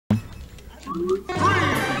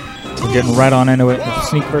We're getting right on into it with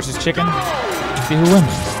Sneak versus ChKn. See who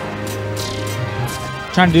wins.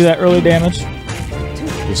 Trying to do that early damage.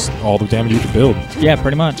 Just all the damage you can build. Yeah,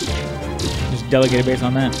 pretty much. Just delegate it based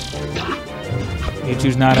on that.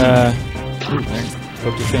 Mewtwo's not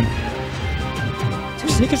spoke too soon.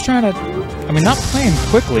 Sneak is trying to, I mean, not playing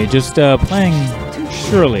quickly, just playing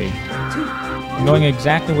surely. Knowing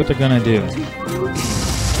exactly what they're going to do.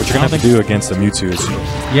 What you're going to have to do against the Mewtwo is,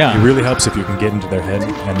 it really helps if you can get into their head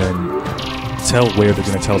and then tell where they're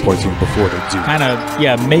going to teleport to before they do. Kind of,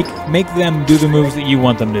 yeah, make them do the moves that you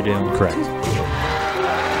want them to do. Correct.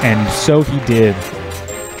 And so he did.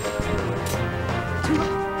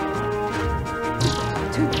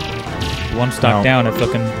 One stock down, it's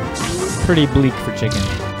looking pretty bleak for ChKn.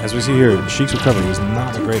 As we see here, Shiek's recovery is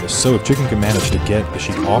not the greatest. So if ChKn can manage to get the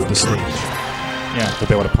Shiek off the stage, but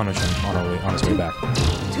they want to punish him on his way back.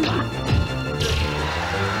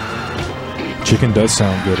 ChKn does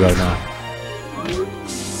sound good right now.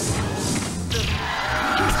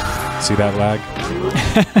 See that lag?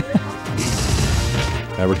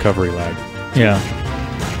 That recovery lag. Yeah.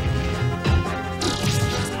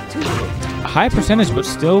 High percentage, but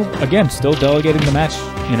still, again, still delegating the match.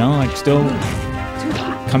 You know, like still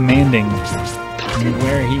commanding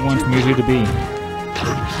where he wants Mewtwo to be.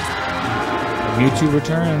 Mewtwo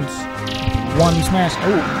returns. One smash.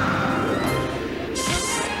 Oh.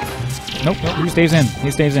 Nope, he stays in.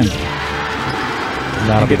 He stays in.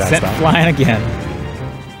 That'll be gets sent flying again.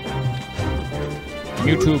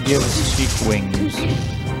 Mewtwo gives Shiek wings.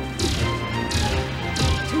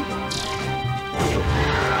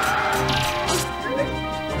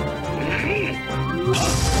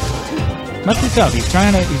 Must be tough. He's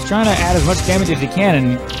trying to add as much damage as he can,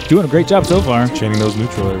 and doing a great job so far. Chaining those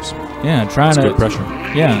neutralers. Yeah, trying to good pressure.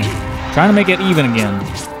 Yeah, trying to make it even again.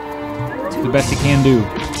 The best he can do.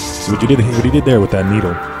 So what he did there with that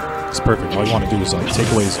needle, it's perfect. All you want to do is like take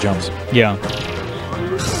away his jumps. Yeah.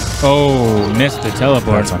 Oh, missed the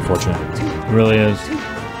teleport. That's unfortunate. It really is.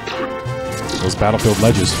 Those battlefield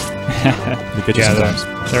ledges. They get you sometimes.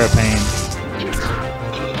 They're a pain.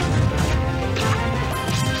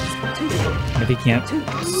 If he can't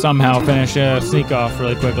somehow finish a Sneak off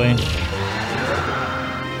really quickly.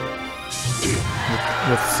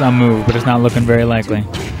 With some move, but it's not looking very likely.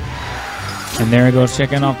 And there he goes,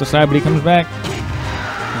 ChKn off the side, but he comes back.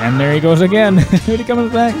 And there he goes again. He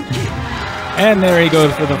comes back. And there he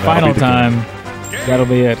goes for the final time. That'll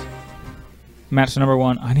be it. Match number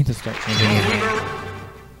 1. I need to start changing it.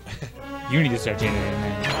 You need to start changing it,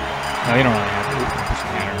 man. No, you don't really have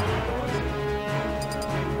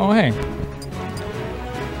to. Oh, hey.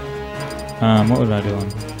 What was I doing?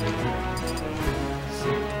 It's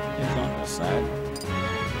on this side.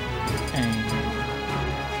 And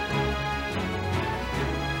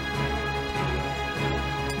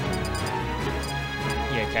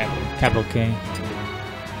yeah, capital K.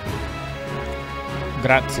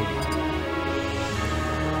 Grazie.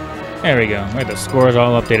 There we go. Right, the score is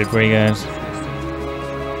all updated for you guys.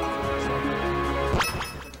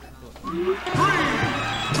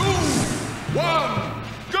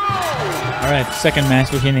 Alright, second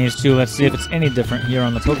match between these two. Let's see if it's any different here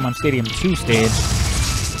on the Pokemon Stadium 2 stage.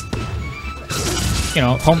 You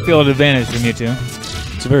know, home field advantage for Mewtwo.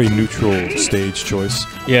 It's a very neutral stage choice.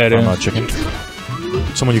 Yeah, it is. From ChKn.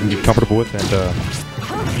 Someone you can get comfortable with, and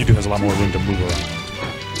Mewtwo has a lot more room to move around.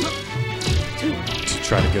 To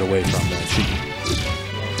try to get away from Shiek.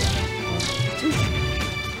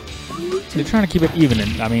 They're trying to keep it even,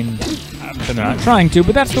 and I mean, they're not trying to,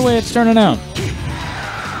 but that's the way it's turning out.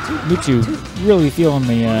 Mewtwo really feeling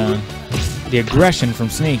the aggression from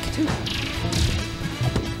Sneak.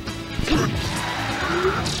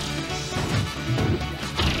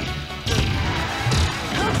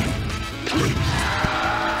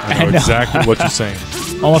 I know exactly what you're saying.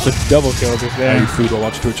 Almost a double kill just there. I eat food while I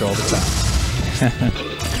watch Twitch all the time.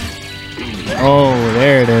 Oh,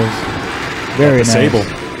 there it is. Very nice. Disable.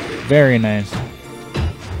 Very nice.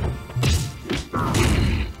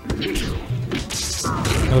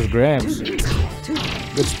 Those grabs.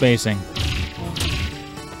 Good spacing.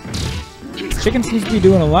 ChKn seems to be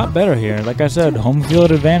doing a lot better here. Like I said, home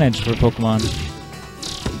field advantage for Pokemon.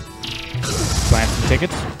 Buying some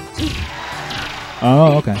tickets?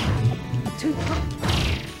 Oh, okay.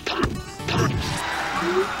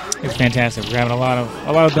 It's fantastic. We're having a lot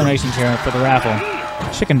of donations here for the raffle.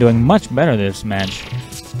 ChKn doing much better this match.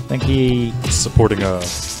 I think he supporting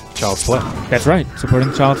Child's Play. That's right,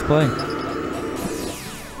 supporting Child's Play.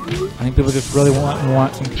 I think people just really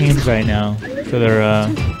want some games right now, so they're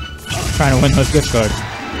trying to win those gift cards.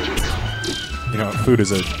 You know, food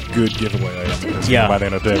is a good giveaway item. Because by the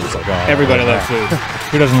end of the day, it's like, oh, everybody loves food.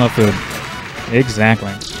 Who doesn't love food?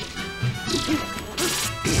 Exactly.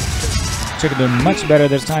 ChKn doing much better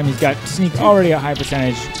this time. He's got Sneak already a high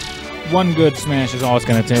percentage. One good smash is all it's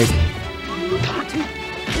going to take.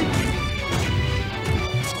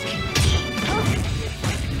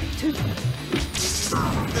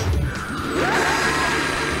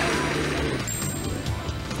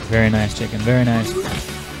 Very nice, ChKn. Very nice.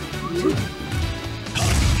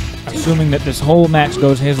 Assuming that this whole match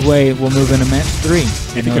goes his way, we'll move into match 3.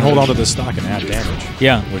 If he can hold on to this stock and add damage.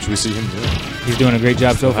 Yeah. Which we see him doing. He's doing a great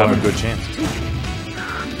job so far. Having a good chance.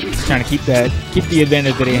 He's trying to keep the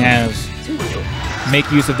advantage that he has.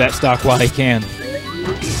 Make use of that stock while he can.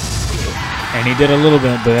 And he did a little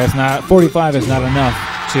bit, but that's not 45 is not enough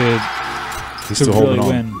to really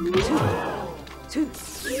win.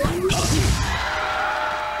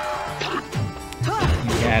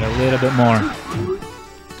 Add a little bit more.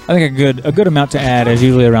 I think a good amount to add is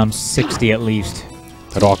usually around 60 at least.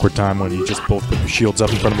 That awkward time when you just both put your shields up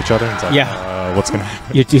in front of each other. It's like, what's gonna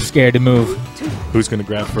happen? You're too scared to move. Who's gonna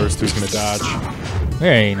grab first? Who's gonna dodge?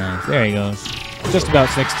 Very nice. There he goes. Just about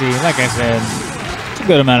 60. Like I said, it's a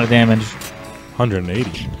good amount of damage.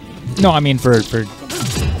 180. No, I mean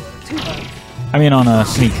on a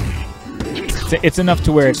Sneak. It's enough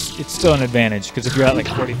to where it's still an advantage, because if you're at like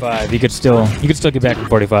 45, you could still get back from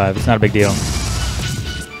 45. It's not a big deal.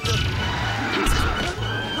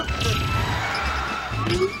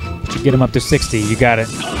 But you get him up to 60, you got it.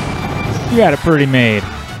 You got it pretty made.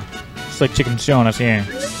 Just like ChKn's showing us here.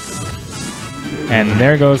 And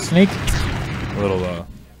there goes Sneak. A little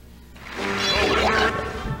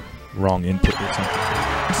wrong input or something.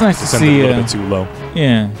 It's nice to see a little bit too low.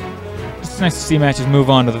 Yeah. It's nice to see matches move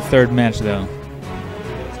on to the third match, though.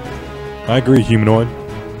 I agree, Humanoid.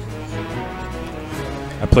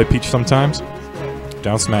 I play Peach sometimes.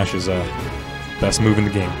 Down smash is best move in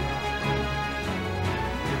the game.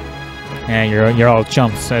 Yeah, you're all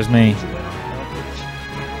chumps, says me.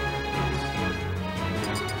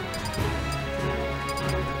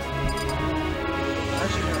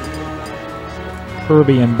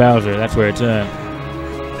 Kirby and Bowser, that's where it's at.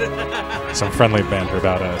 Some friendly banter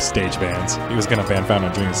about stage bans. He was gonna ban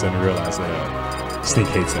Fountain of Dreams, and realized that Sneak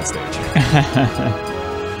hates that stage.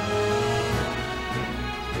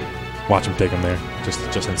 Watch him take him there,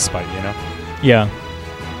 just in spite, you know? Yeah.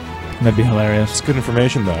 That'd be hilarious. It's good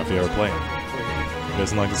information, though, if you ever play it. If he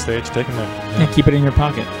doesn't like the stage, take him there. Yeah, keep it in your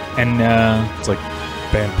pocket. And it's like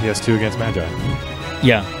ban PS2 against Magi.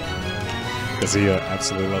 Yeah. Because he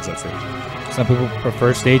absolutely loves that stage. Some people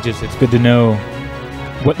prefer stages. It's good to know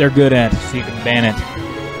what they're good at so you can ban it.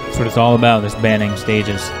 That's what it's all about, this banning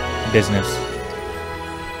stages business.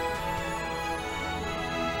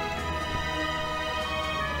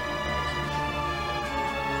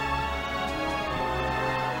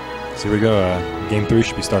 So here we go. Game 3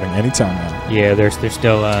 should be starting anytime now. Yeah, they're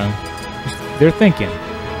still they're thinking.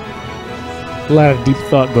 A lot of deep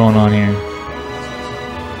thought going on here.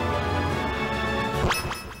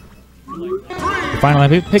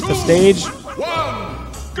 Finally, pick the stage.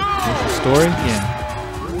 The story? Yeah.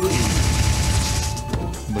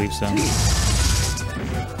 I believe so.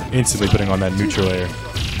 Instantly putting on that neutral air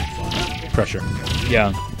pressure.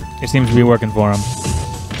 Yeah. It seems to be working for him.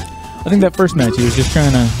 I think that first match he was just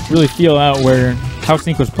trying to really feel out how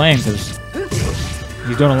Sneak was playing, because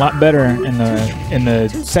he's doing a lot better in the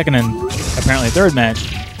second and apparently third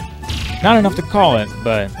match. Not enough to call it,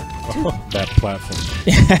 but that platform.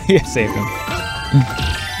 Yeah, saved him.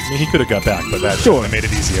 I mean, he could have got back, but that made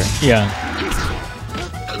it easier. Yeah.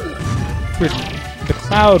 The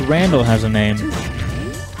Cloud Randall has a name.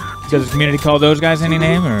 Does the community call those guys any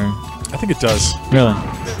name, or? I think it does. Really?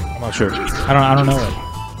 I'm not sure. I don't know it.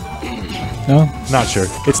 No? Not sure.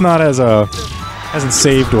 It's not as hasn't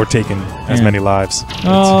saved or taken as many lives.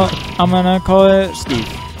 No, I'm gonna call it Steve.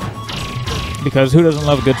 Because who doesn't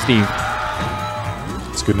love a good Steve?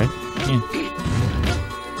 It's a good name. Yeah.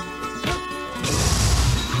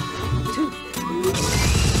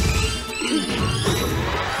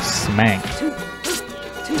 Smack.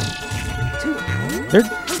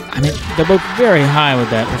 They're both very high with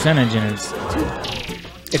that percentage, and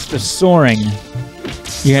it's the soaring.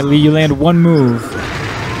 You land one move,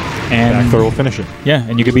 and back throw will finish it. Yeah,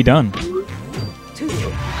 and you could be done.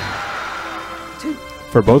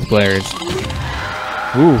 For both players.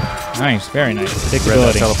 Ooh, nice, very nice. Predictability.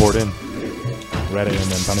 Read that teleport in. Read it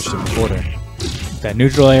and then punished it before there. That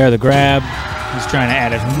neutral air, the grab. He's trying to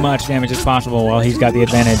add as much damage as possible while he's got the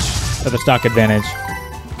advantage, or the stock advantage.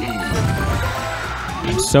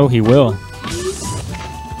 And so he will.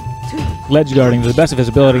 Ledge guarding to the best of his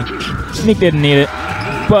ability. Sneak didn't need it,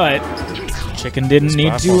 but ChKn didn't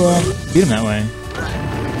need to beat him that way.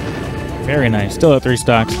 Very nice. Still at 3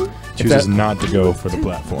 stocks. Chooses not to go for the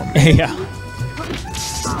platform. Yeah.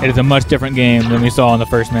 It is a much different game than we saw in the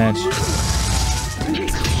first match.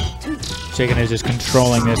 ChKn is just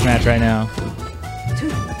controlling this match right now.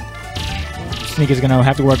 Sneak is going to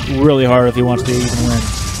have to work really hard if he wants to even win.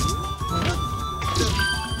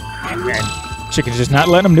 And ChKn's just not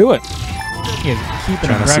letting him do it. He is keeping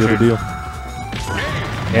him pressured. Seal the deal.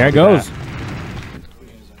 There it goes.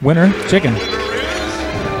 Winner, ChKn.